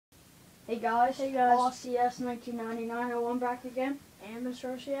Hey guys, austys199901 back again. And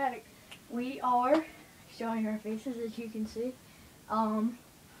Mr. Asiatic. We are showing our faces, as you can see.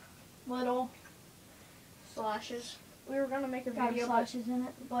 Little Slashes. We were gonna make a got video, slashes in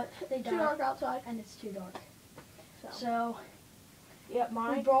it, but they too died. dark outside. And it's too dark. So yep, We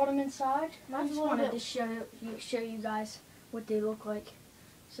mine. brought them inside. I Mine's just a little wanted bit. to show you guys what they look like.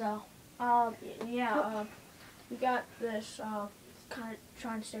 So We got this. Kind of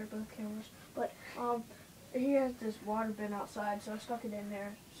trying to stare at both cameras, but he has this water bin outside, so I stuck it in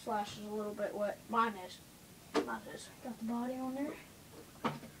there. Slash is a little bit wet. Mine is. Not his. got the body on there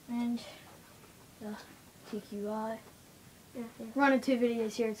and the TQI. Yeah. Running two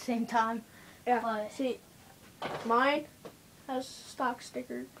videos here at the same time. Yeah. But see, mine has stock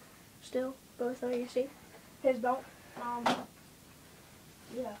sticker still. Both of you see. His don't.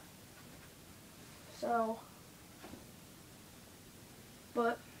 Yeah. So.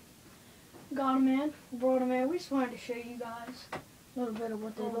 But got them in, brought them in. We just wanted to show you guys a little bit of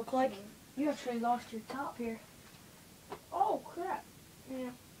what they look like. You actually lost your top here. Oh crap!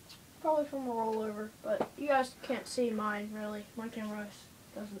 Yeah, probably from a rollover. But you guys can't see mine really. My camera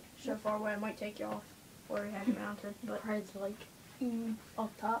doesn't show far away. I might take you off where you had it mounted. But Head's like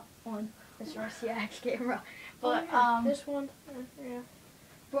up top on this RCX camera. But this one, yeah,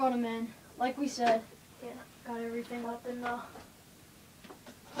 brought them in. Like we said, yeah, got everything up in the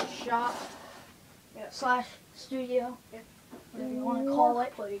shop slash studio, whatever you want to call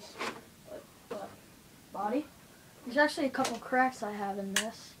it. Place. Body. There's actually a couple cracks I have in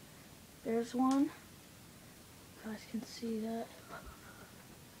this. There's one. You guys can see that.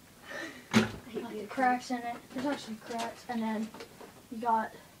 Like the cracks in it. There's actually cracks, and then you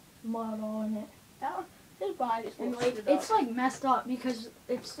got mud all in it. His body's And like it's like messed up because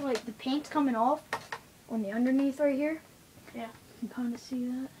it's like the paint's coming off on the underneath right here. Yeah. You can kind of see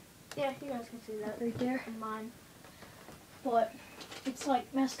that. Yeah, you guys can see that right there. in mine. But it's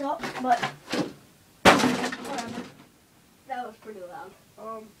like messed up, but whatever. That was pretty loud.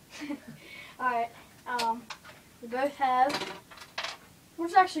 Alright, we both have, we're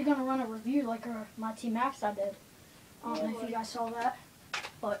just actually going to run a review like my T-Max I did. I don't know if you guys saw that,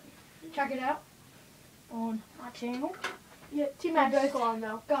 but check it out on my channel. Yeah, T-Max is on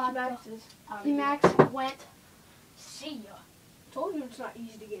though. T-Max went, see ya. Told you it's not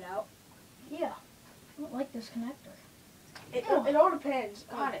easy to get out. Yeah, I don't like this connector. It all depends.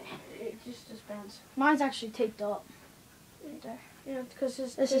 Got it. It just depends. Mine's actually taped up. Right there. Yeah, because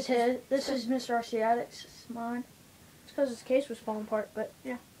This is his. This is Mr. Asiatic's. This is mine. It's because his case was falling apart, but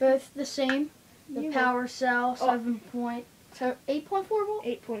yeah. Both the same. The power cell, 8.4 volt?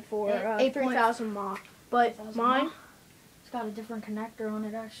 8.4, 3,000 mAh. But 3,000 mine, mAh. It's got a different connector on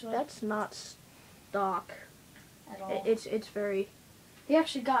it actually. that's not stock. At all. It's very. He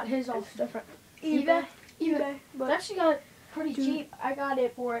actually got his off different. eBay. But He actually got it pretty cheap. I got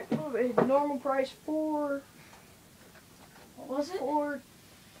it for it. Normal price What was it?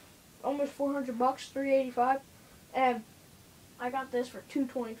 Almost $400, $385, and I got this for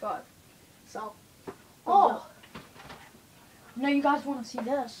 $225. So. Oh. No, you guys want to see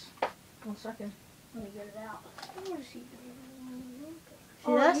this? 1 second. Let me get it out. I want to see.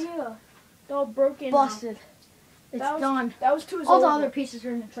 See this? Yeah. It's all broken. Busted. It's done. That was to his All the old other one. pieces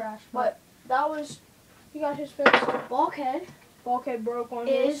are in the trash. But that was. He got his fixed. Bulkhead Bulkhead broke on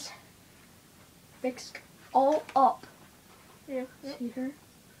is fixed all up. Yeah. See her?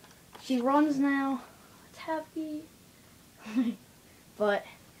 She runs now. It's happy. But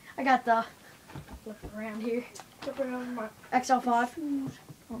I got the flip around here. XL5.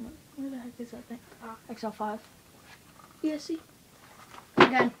 Where the heck is that thing? XL5. ESC.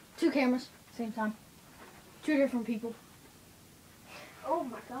 Again, 2 cameras, same time. 2 different people. Oh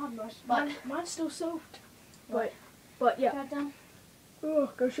my God, But mine's still soaked. But yeah. got them.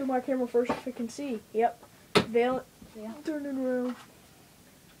 Oh, go show my camera first if you can see. Yep. Yeah. Turn it around.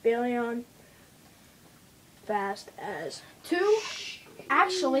 Bailion. Fast as. 2.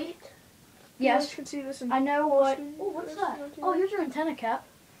 Actually. Yes. You can see this. I know what. Oh, what's that? Oh, here's your antenna cap.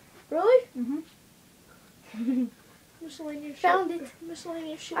 Really? Mm-hmm. Miscellaneous Found shit. it.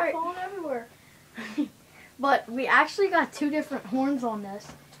 Miscellaneous shit All right. falling everywhere. But we actually got 2 different horns on this.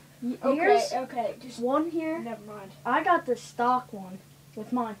 Here's Okay. Just one here. never mind. I got the stock one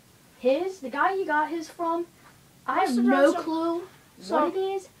with mine. The guy you got his from, I have Must have no done clue what it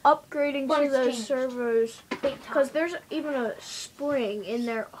is. Upgrading But to it's those changed. servos. Big time. Because there's even a spring in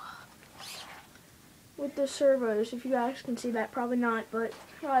there with the servos. If you guys can see that, probably not, but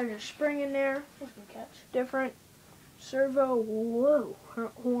there's a spring in there. Different servo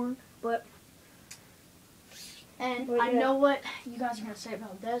horn, but And But I yeah. know what you guys are going to say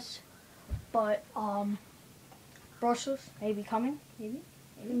about this. but brushless maybe coming.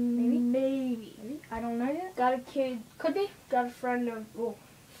 Maybe. I don't know yet. Got a kid. Could be. Got a friend of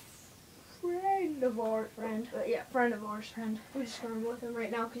friend of ours. Friend. Yeah, friend of ours. Friend. We're just going with him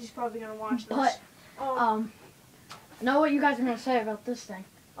right now because he's probably gonna watch this. But know what you guys are gonna say about this thing.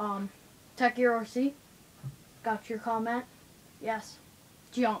 Tech Gear RC. Got your comment? Yes.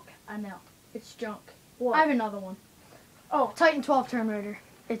 Junk. I know. It's junk. What? I have another one. Oh, Titan 12 turn motor.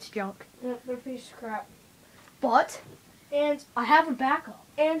 It's junk. yep, they're a piece of crap. But And I have a backup.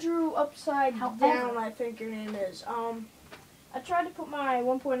 Andrew Upside However- Down, I think your name is. I tried to put my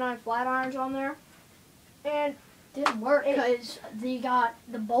 1.9 flat irons on there, and Didn't work because they got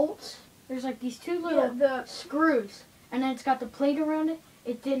the bolts. There's like these two little the screws, and then it's got the plate around it.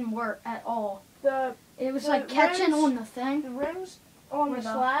 It didn't work at all. the It was The like catching rims- on the thing. the rims on Where the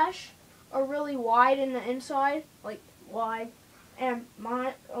the- slash are really wide in the inside, like wide, and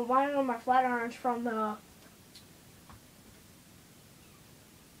mine on my flat irons from the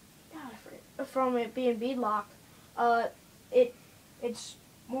from it being beadlock, it's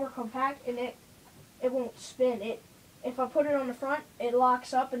more compact and it won't spin. If I put it on the front, it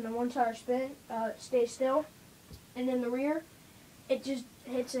locks up and the one tire stays still, and in the rear, it just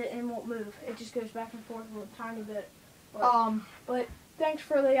hits it and won't move. It just goes back and forth a tiny bit. But thanks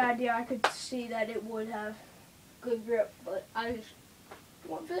for the idea. I could see that it would have good grip, but I just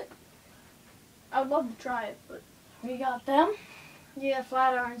want it. I would love to try it, but We got them. Yeah,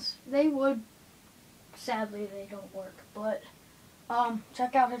 flat irons. They would. Sadly, they don't work. But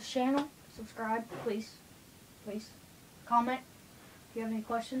check out his channel. Subscribe, please. Please. Comment. If you have any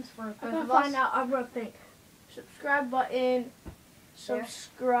questions for both I'm gonna of us. find out. I'm gonna think. Subscribe button. There.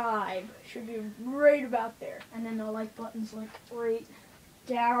 Subscribe should be right about there. And then the like button's like right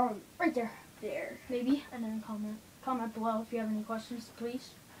Down right there. there. Maybe. And then comment. Comment below if you have any questions, please.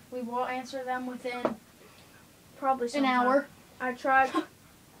 We will answer them within Probably an sometime. hour. I tried.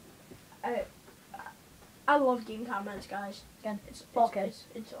 I love getting comments, guys. Again, It's awesome.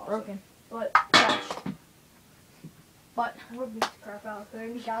 broken. But But we'll beat the crap out of we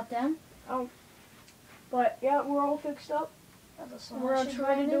things. got them. But yeah, we're all fixed up. Got the We're gonna slashes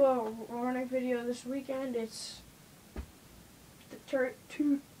try to ready. do a running video this weekend. It's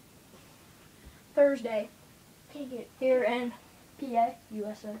Thursday. Take it Here in PA,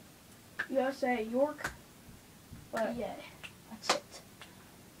 USA. USA, York. But PA. That's it.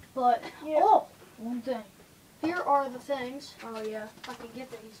 But yeah. oh, one thing. Here are the things. Oh yeah. If I can get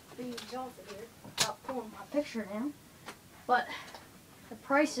these beads off of here without pulling my picture down. But the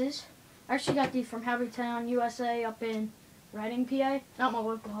prices. I actually got these from Havertown, USA, up in Reading, PA. Not my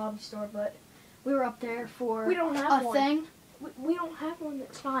local hobby store, but we were up there for We don't have a one. thing. We don't have one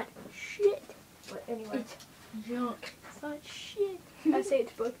that's not shit. But anyway, It's junk. it's not shit. I say it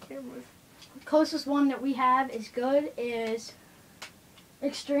to both cameras. Closest one that we have is good is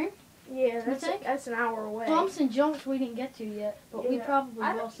Extreme. Yeah, You think? that's an hour away. Bumps and jumps we didn't get to yet, but we Yeah. probably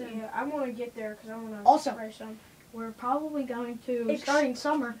I will don't- soon. Yeah, I want to get there because I want to Also- spray some. We're probably going to, Ex- starting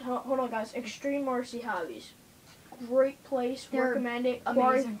summer, Hold on, guys. Extreme RC Hobbies. Great place. They're Recommend it.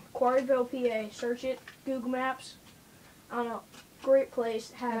 amazing. Quarryville, PA. Search it. Google Maps. I don't know. Great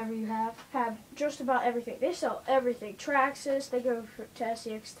place. whatever you have. Have just about everything. They sell everything. Traxxas. They go for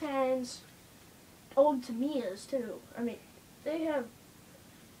SCX10s. Old Tamiya's too. I mean, they have.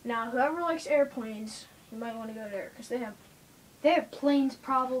 Now, whoever likes airplanes, you might want to go there because they have They have planes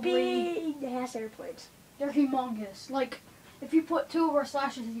probably, big ass airplanes. they're humongous. Like, if you put two of our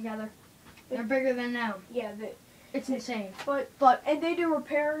slashes together, they're bigger than them. Yeah, It's insane. but and they do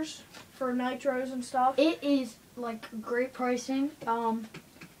repairs for nitros and stuff. It is, like, great pricing. I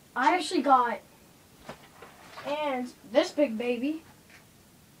actually got And this big baby.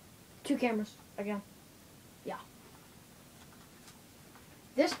 2 cameras, again. Yeah.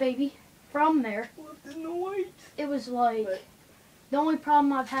 This baby, from there, it was like, But- the only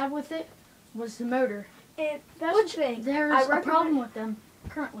problem I've had with it was the motor. and that's Which the thing. there's I a recommend problem with them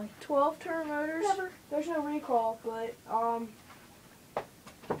currently. 12 turn motors. Never. There's no recall, but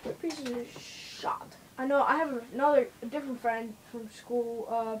they're pieces of shot. I know. I have a different friend from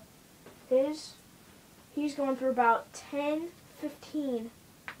school. He's going through about 10, 15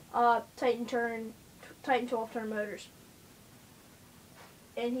 Titan 12 turn motors.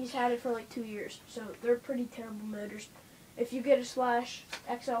 And he's had it for like 2 years, so they're pretty terrible motors. If you get a Slash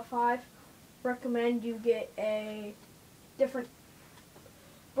XL5, recommend you get a different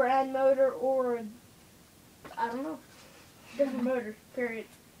brand motor or I don't know, different motor. Period.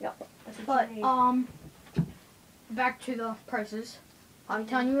 Yep. That's what But, you need. back to the prices.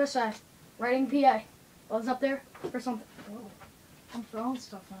 Havertown, USA. Reading, PA. I was up there for something. Whoa. I'm throwing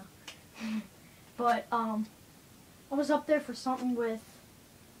stuff now. But I was up there for something with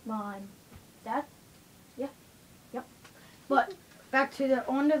my dad. Yeah. Yep. But back to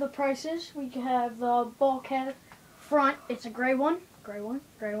onto the prices. We have the bulkhead front. It's a gray one. Gray one.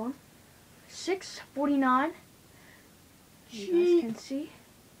 $649. You guys can see.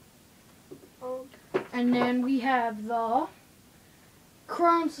 And then we have the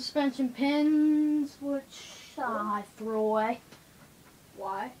chrome suspension pins, which I threw away.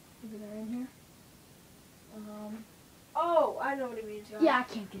 Why? Maybe they're in here. Oh, I know what he means. Yeah, I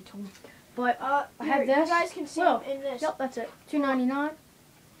can't get to them. But I have here, this. You guys can see Well, him in this. Yep, that's it. $2.99.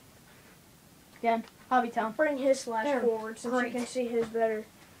 Again, Hobby Town. Bring his slash They're forward since great. you can see his better.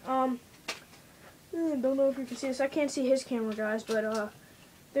 Don't know if you can see this. I can't see his camera, guys, but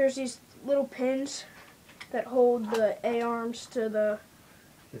there's these little pins that hold the A-arms to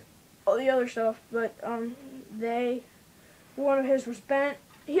all the other stuff. But one of his was bent.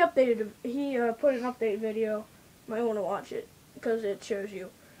 He updated. He put an update video. Might want to watch it because it shows you.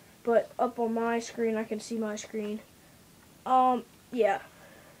 But up on my screen, I can see my screen. Yeah.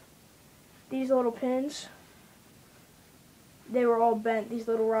 These little pins, they were all bent. These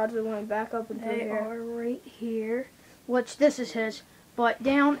little rods that went back up and through They here. are right here. Which this is his. But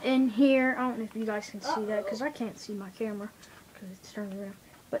down in here, I don't know if you guys can see that because I can't see my camera because it's turned around.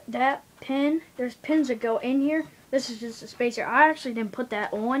 But that pin, there's pins that go in here. This is just a spacer. I actually didn't put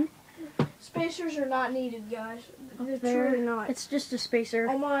that on. Spacers are not needed, guys. They're There. truly not. It's just a spacer.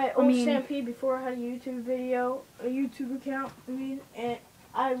 On my old Stampede, before I had a YouTube account, and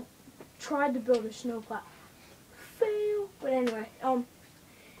I tried to build a snowplow. Fail. But anyway,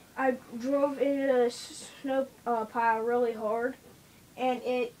 I drove into the snow pile really hard, and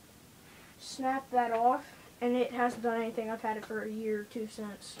it snapped that off, and it hasn't done anything. I've had it for a year or two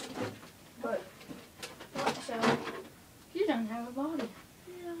since. But, so. You don't have a body.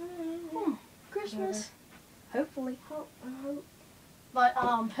 Christmas. Hopefully. But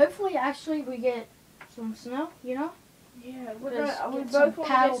hopefully actually we get some snow, you know? Yeah, We we both both some want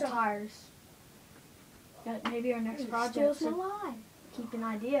paddle to get some. tires. Got maybe our next project. Steals my So line. keep an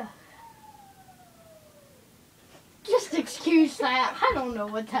idea. Just excuse that. I don't know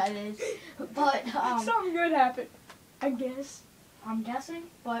what that is. But Something good happened, I guess. I'm guessing,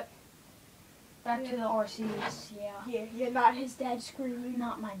 but back to the RCs, yeah. Yeah, not his dad screaming.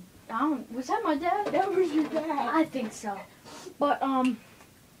 Not my was that my dad? That was your dad. I think so. But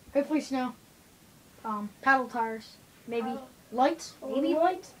hopefully snow. Paddle tires. Maybe lights. Maybe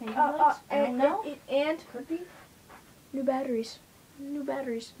lights. Maybe lights. I don't know. And Could be. new batteries. New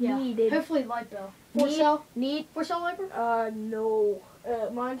batteries. Yeah. Needed. Hopefully light bill. Need. 4-cell light bill? No.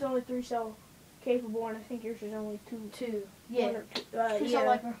 Mine's only 3-cell capable, and I think yours is only 2. 2. Yeah. 2-cell yeah.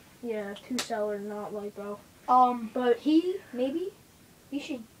 light bill. Yeah, 2-cell or not lipo. But maybe he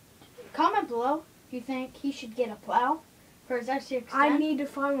should comment below if you think he should get a plow for his XCX10. I need to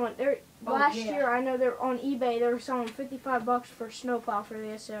find one. Last yeah. year, I know they're on eBay. They were selling $55 for a snowplow for the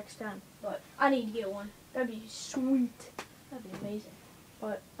SX10. But I need to get one. That'd be sweet. That'd be amazing.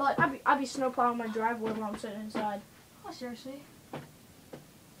 But I'd be snowplowing my driveway while I'm sitting inside. Oh, seriously.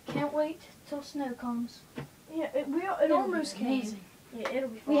 Can't wait till snow comes. Yeah, it almost came. amazing. Yeah, it'll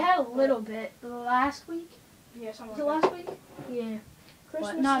be fun. We had a little bit last week. Yeah, something Was it like last week? Yeah.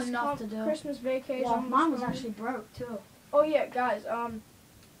 Christmas but not is enough to do. Christmas vacation. Well, mine was coming. actually broke too. Oh yeah, guys.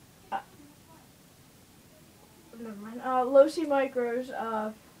 Never mind. Low-C Micros.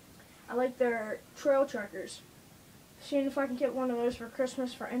 I like their trail truckers. Seeing if I can get one of those for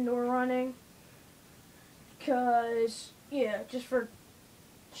Christmas for indoor running. Cause yeah, just for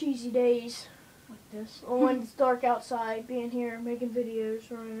cheesy days Like this. or when it's dark outside, being here making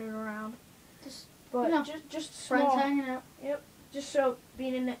videos, running around. But you know, just friends small. hanging out. Just so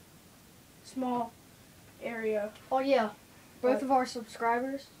being in a small area. Oh yeah. Both of our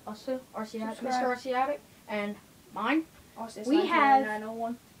subscribers, also Mr. Arciatic, and mine. We have-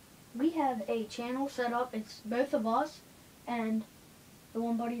 Austys199901. We have a channel set up. It's both of us and the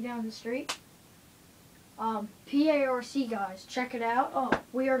one buddy down the street. PARC guys, check it out. Oh,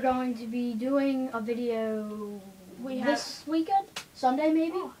 We are going to be doing a video we this weekend, Sunday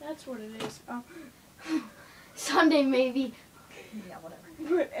maybe. Oh, that's what it is. Sunday maybe. Yeah, whatever.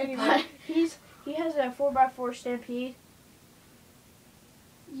 But anyway, he has a 4x4 Stampede.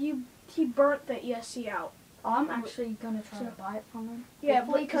 He burnt the ESC out. I'm actually gonna try to buy it from him. Yeah,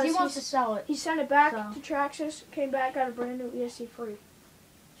 Hopefully, because he because wants to sell it. He sent it back So. to Traxxas, came back, got a brand new ESC free.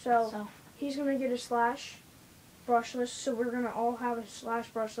 So So he's gonna get a slash brushless. So we're gonna all have a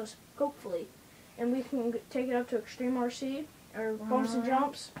slash brushless, hopefully, and we can take it up to Extreme RC or Bumps and Alright.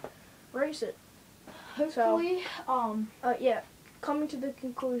 Jumps, race it. hopefully, Yeah. coming to the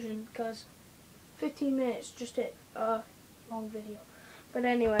conclusion because 15 minutes just hit long video. But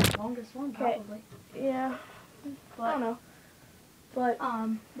anyway. Longest one, Okay. probably. Yeah. But, I don't know. But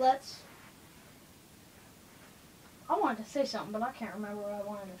I wanted to say something, but I can't remember what I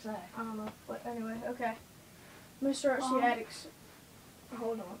wanted to say. I don't know. But anyway, okay. Mr. RC Addicts.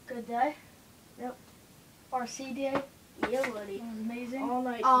 Hold on. Good day. Yep. RC day. Yeah, buddy. It was amazing. All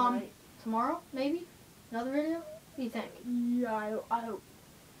night tonight. Tomorrow, maybe? Another video? What do you think? Yeah, I hope.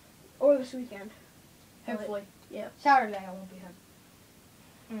 Or this weekend. Hopefully. Yeah. Saturday I won't be home.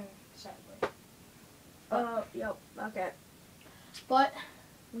 Sadly. Yep. Okay. But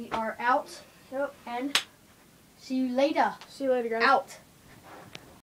we are out. Yep. And see you later. See you later, guys. Out.